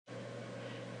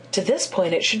To this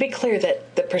point, it should be clear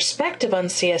that the perspective on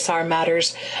CSR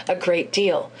matters a great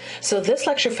deal. So this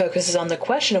lecture focuses on the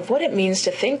question of what it means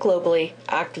to think globally,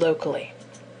 act locally.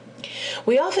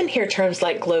 We often hear terms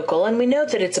like glocal, and we know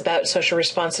that it's about social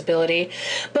responsibility,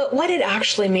 but what it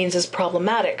actually means is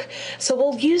problematic. So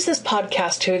we'll use this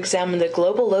podcast to examine the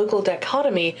global-local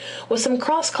dichotomy with some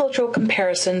cross-cultural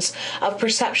comparisons of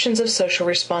perceptions of social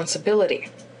responsibility.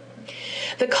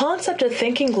 The concept of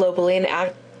thinking globally and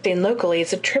acting locally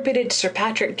is attributed to Sir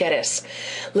Patrick Geddes.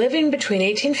 Living between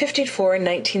 1854 and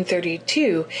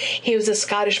 1932, he was a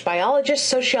Scottish biologist,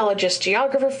 sociologist,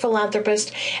 geographer,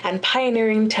 philanthropist, and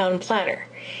pioneering town planner.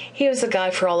 He was the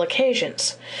guy for all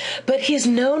occasions. But he's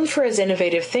known for his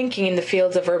innovative thinking in the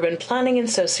fields of urban planning and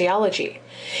sociology.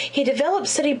 He developed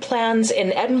city plans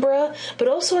in Edinburgh, but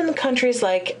also in countries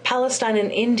like Palestine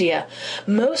and India,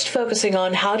 most focusing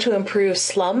on how to improve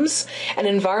slums and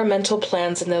environmental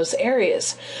plans in those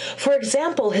areas. For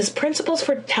example, his principles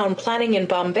for town planning in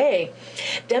Bombay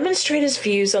demonstrate his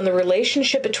views on the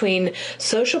relationship between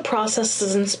social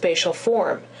processes and spatial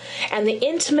form, and the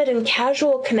intimate and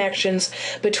casual connections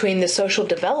between the social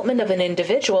development of an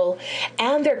individual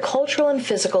and their cultural and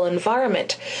physical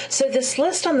environment. So this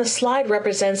list on the slide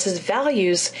represents his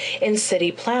values in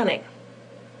city planning.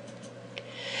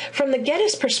 From the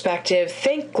Geddes perspective,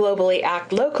 think globally,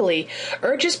 act locally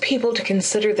urges people to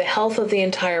consider the health of the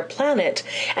entire planet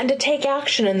and to take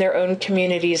action in their own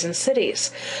communities and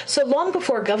cities. So long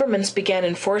before governments began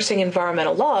enforcing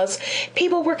environmental laws,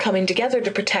 people were coming together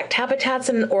to protect habitats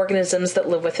and organisms that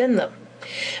live within them.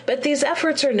 But these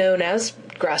efforts are known as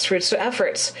grassroots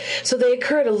efforts, so they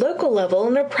occur at a local level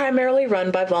and are primarily run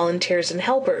by volunteers and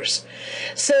helpers.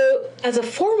 So, as a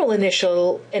formal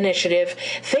initiative,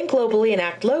 Think Globally and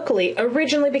Act Locally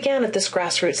originally began at this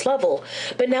grassroots level,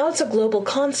 but now it's a global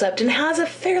concept and has a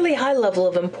fairly high level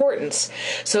of importance.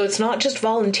 So it's not just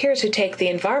volunteers who take the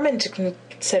environment into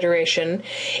consideration,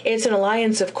 it's an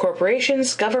alliance of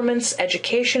corporations, governments,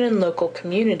 education, and local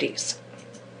communities.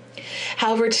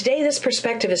 However, today this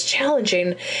perspective is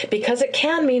challenging because it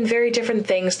can mean very different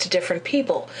things to different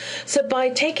people. So by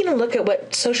taking a look at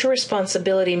what social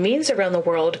responsibility means around the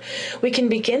world, we can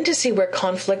begin to see where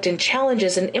conflict and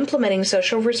challenges in implementing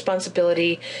social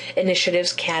responsibility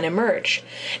initiatives can emerge.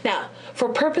 Now, for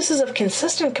purposes of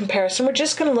consistent comparison, we're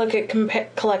just going to look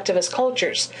at collectivist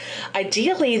cultures.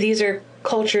 Ideally, these are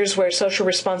cultures where social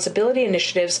responsibility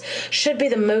initiatives should be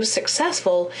the most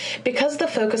successful because of the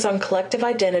focus on collective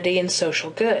identity and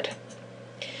social good.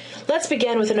 Let's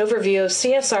begin with an overview of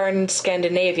CSR in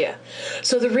Scandinavia.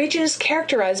 So the region is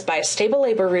characterized by stable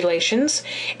labor relations,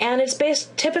 and it's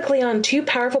based typically on two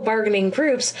powerful bargaining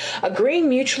groups agreeing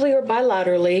mutually or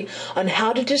bilaterally on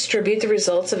how to distribute the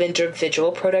results of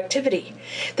individual productivity.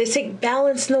 They seek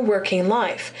balance in the working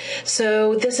life.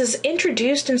 So this is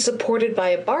introduced and supported by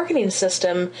a bargaining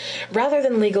system rather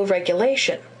than legal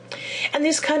regulation. And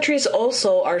these countries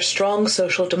also are strong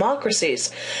social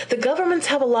democracies. The governments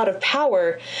have a lot of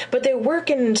power, but they work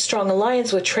in strong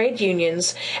alliance with trade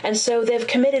unions, and so they've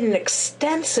committed an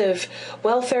extensive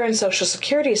welfare and social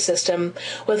security system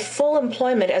with full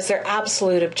employment as their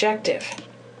absolute objective.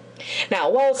 Now,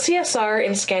 while CSR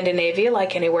in Scandinavia,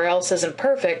 like anywhere else, isn't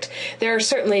perfect, there are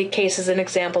certainly cases and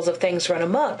examples of things run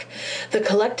amok. The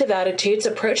collective attitudes,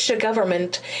 approach to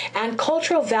government, and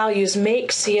cultural values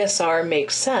make CSR make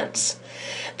sense.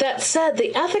 That said,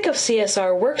 the ethic of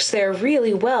CSR works there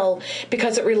really well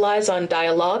because it relies on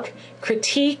dialogue,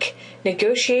 critique,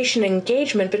 negotiation, and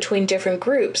engagement between different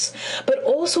groups, but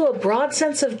also a broad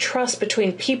sense of trust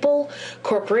between people,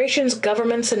 corporations,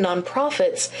 governments, and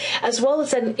nonprofits, as well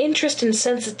as an interest and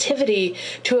sensitivity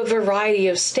to a variety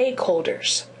of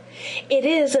stakeholders. It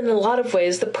is, in a lot of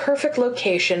ways, the perfect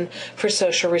location for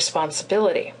social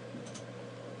responsibility.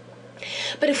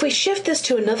 But if we shift this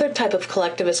to another type of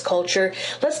collectivist culture,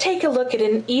 let's take a look at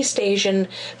an East Asian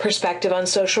perspective on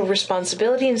social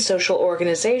responsibility and social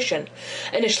organization.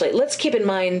 Initially, let's keep in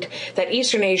mind that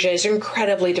Eastern Asia is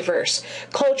incredibly diverse.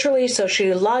 Culturally,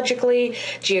 sociologically,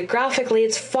 geographically,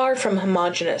 it's far from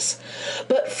homogeneous.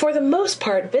 But for the most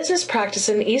part, business practice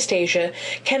in East Asia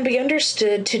can be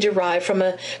understood to derive from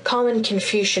a common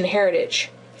Confucian heritage.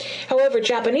 However,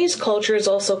 Japanese culture is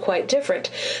also quite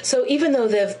different. So even though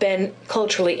they've been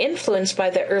culturally influenced by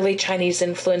the early Chinese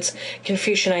influence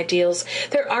Confucian ideals,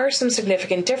 there are some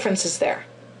significant differences there.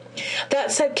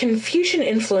 That said, Confucian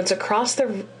influence across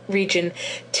the region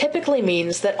typically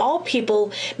means that all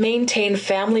people maintain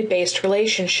family-based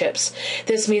relationships.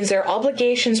 This means there are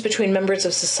obligations between members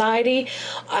of society.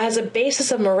 As a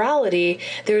basis of morality,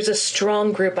 there is a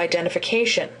strong group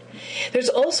identification. There's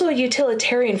also a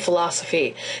utilitarian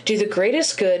philosophy: do the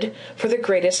greatest good for the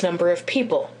greatest number of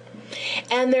people.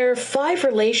 And there are 5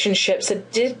 relationships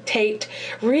that dictate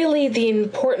really the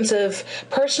importance of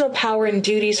personal power and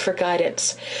duties for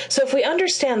guidance. So if we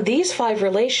understand these 5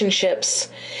 relationships,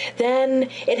 then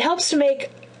it helps to make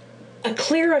a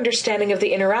clear understanding of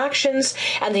the interactions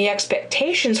and the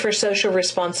expectations for social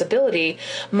responsibility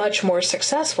much more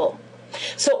successful.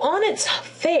 So on its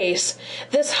face,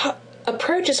 this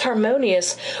approach is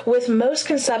harmonious with most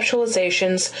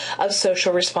conceptualizations of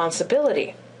social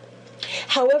responsibility.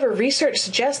 However, research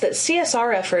suggests that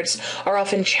CSR efforts are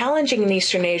often challenging in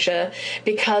Eastern Asia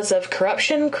because of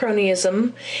corruption,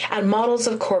 cronyism, and models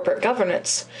of corporate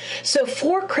governance. So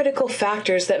 4 critical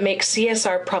factors that make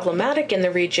CSR problematic in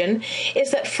the region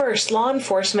is that first, law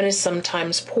enforcement is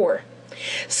sometimes poor.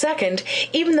 Second,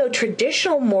 even though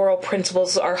traditional moral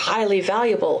principles are highly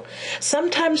valuable,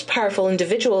 sometimes powerful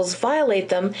individuals violate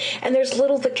them, and there's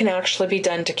little that can actually be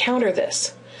done to counter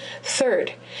this.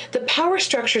 Third, the power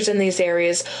structures in these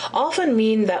areas often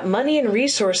mean that money and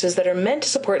resources that are meant to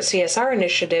support CSR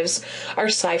initiatives are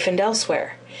siphoned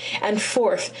elsewhere. And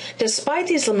fourth, despite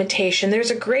these limitations,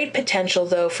 there's a great potential,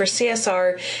 though, for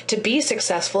CSR to be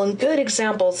successful, and good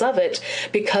examples of it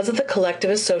because of the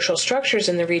collectivist social structures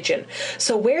in the region.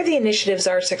 So where the initiatives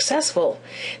are successful,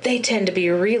 they tend to be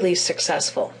really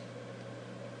successful.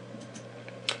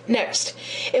 Next,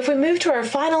 if we move to our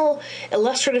final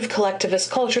illustrative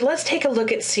collectivist culture, let's take a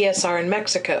look at CSR in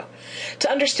Mexico.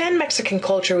 To understand Mexican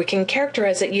culture, we can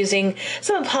characterize it using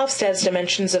some of Hofstede's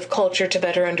dimensions of culture to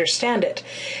better understand it.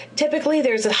 Typically,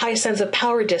 there's a high sense of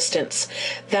power distance,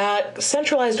 that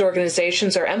centralized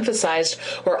organizations are emphasized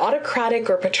where autocratic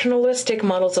or paternalistic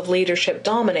models of leadership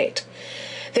dominate.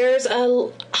 There's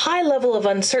a high level of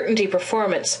uncertainty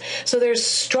performance, so there's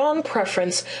strong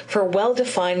preference for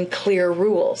well-defined, clear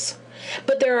rules.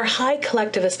 But there are high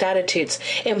collectivist attitudes.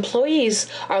 Employees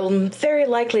are very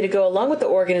likely to go along with the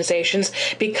organizations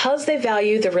because they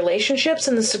value the relationships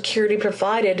and the security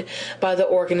provided by the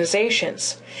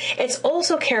organizations. It's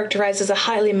also characterized as a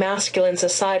highly masculine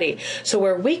society, so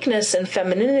where weakness and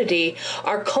femininity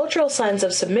are cultural signs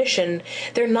of submission,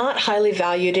 they're not highly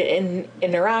valued in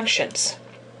interactions.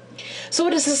 So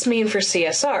what does this mean for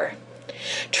CSR?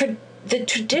 The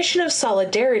tradition of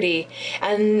solidarity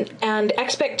and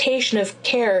expectation of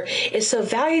care is so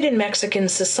valued in Mexican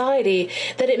society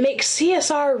that it makes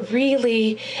CSR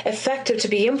really effective to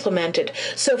be implemented.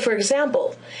 So, for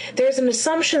example, there's an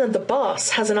assumption that the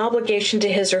boss has an obligation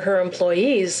to his or her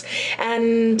employees,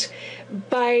 and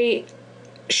by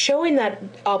showing that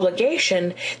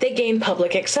obligation, they gain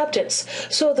public acceptance.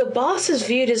 So the boss is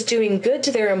viewed as doing good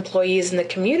to their employees in the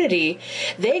community.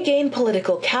 They gain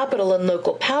political capital and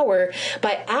local power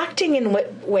by acting in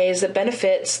ways that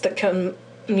benefits the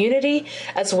community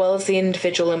as well as the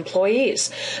individual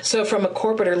employees. So from a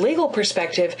corporate or legal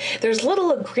perspective, there's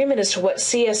little agreement as to what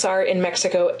CSR in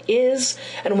Mexico is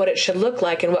and what it should look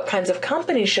like and what kinds of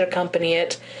companies should accompany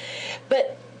it.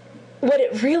 But what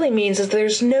it really means is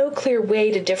there's no clear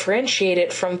way to differentiate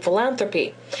it from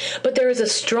philanthropy. But there is a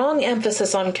strong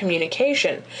emphasis on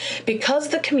communication. Because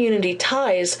of the community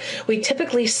ties, we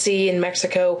typically see in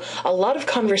Mexico a lot of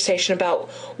conversation about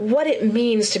what it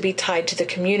means to be tied to the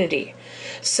community.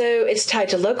 So it's tied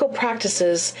to local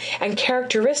practices and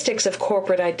characteristics of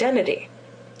corporate identity.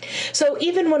 So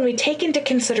even when we take into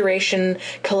consideration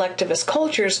collectivist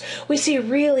cultures, we see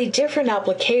really different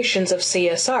applications of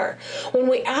CSR. When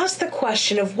we ask the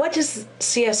question of what does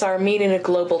CSR mean in a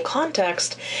global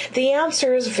context, the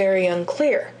answer is very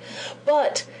unclear.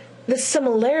 But the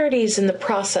similarities in the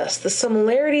process, the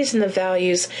similarities in the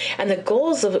values, and the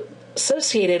goals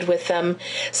associated with them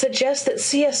suggest that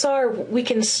CSR, we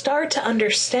can start to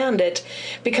understand it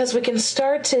because we can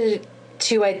start to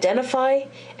identify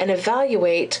and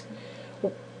evaluate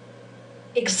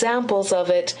examples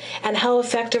of it and how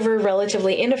effective or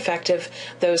relatively ineffective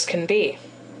those can be.